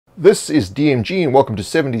This is DMG and welcome to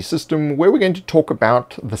 7D System, where we're going to talk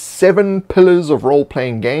about the 7 pillars of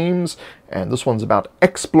role-playing games, and this one's about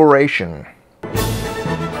exploration.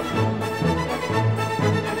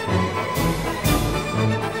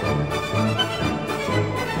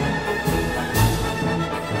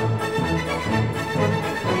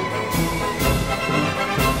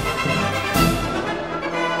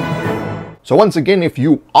 So once again, if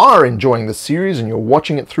you are enjoying this series and you're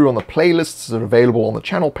watching it through on the playlists that are available on the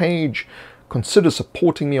channel page, consider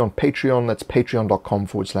supporting me on Patreon. That's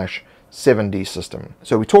patreon.com/7D System.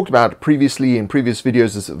 So we talked about previously in previous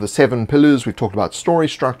videos the 7 pillars. We've talked about story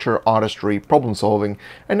structure, artistry, problem solving,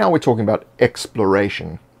 and now we're talking about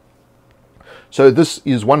exploration. So this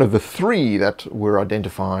is one of the 3 that were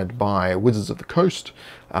identified by Wizards of the Coast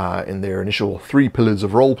in their initial 3 pillars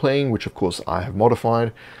of role-playing, which of course I have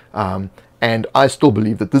modified. And I still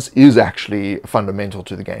believe that this is actually fundamental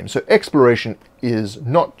to the game. So exploration is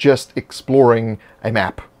not just exploring a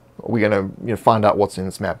map. We're going to find out what's in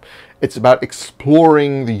this map. It's about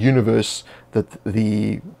exploring the universe that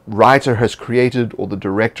the writer has created, or the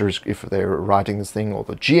directors, if they're writing this thing, or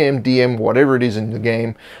the GM, DM, whatever it is in the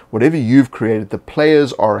game, whatever you've created, the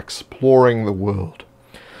players are exploring the world.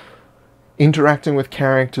 Interacting with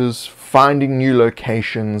characters, finding new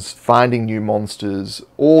locations, finding new monsters,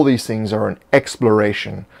 all these things are an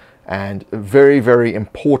exploration, and very, very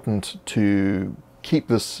important to keep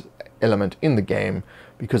this element in the game,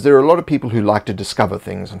 because there are a lot of people who like to discover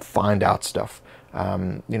things and find out stuff.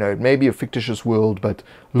 It may be a fictitious world, but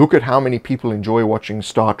look at how many people enjoy watching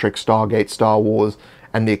Star Trek, Stargate, Star Wars,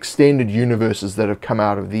 and the extended universes that have come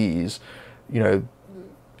out of these.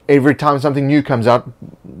 Every time something new comes out,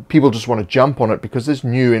 people just want to jump on it because there's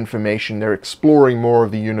new information. They're exploring more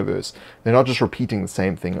of the universe. They're not just repeating the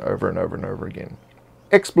same thing over and over and over again.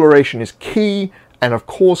 Exploration is key, and of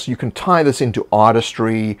course you can tie this into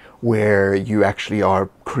artistry, where you actually are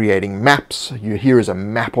creating maps. Here is a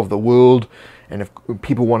map of the world, and if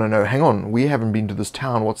people want to know, hang on, we haven't been to this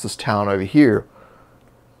town, what's this town over here?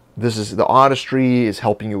 This is the artistry is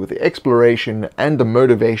helping you with the exploration and the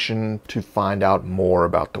motivation to find out more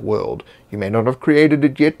about the world. You may not have created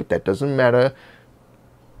it yet, but that doesn't matter.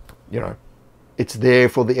 It's there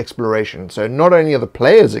for the exploration. So not only are the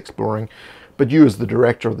players exploring, but you as the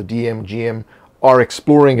director or the DM, GM, are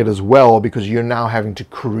exploring it as well, because you're now having to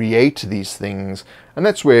create these things. And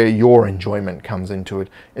that's where your enjoyment comes into it,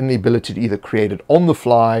 in the ability to either create it on the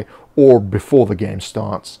fly or before the game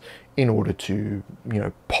starts, in order to,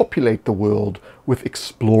 populate the world with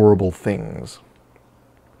explorable things.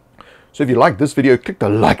 So if you like this video, click the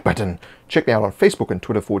like button. Check me out on Facebook and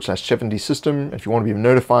Twitter /7D System. If you want to be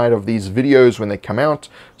notified of these videos when they come out,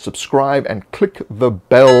 subscribe and click the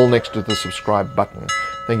bell next to the subscribe button.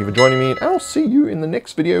 Thank you for joining me, and I'll see you in the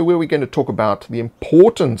next video, where we're going to talk about the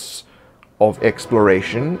importance of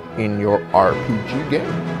exploration in your RPG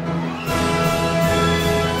game.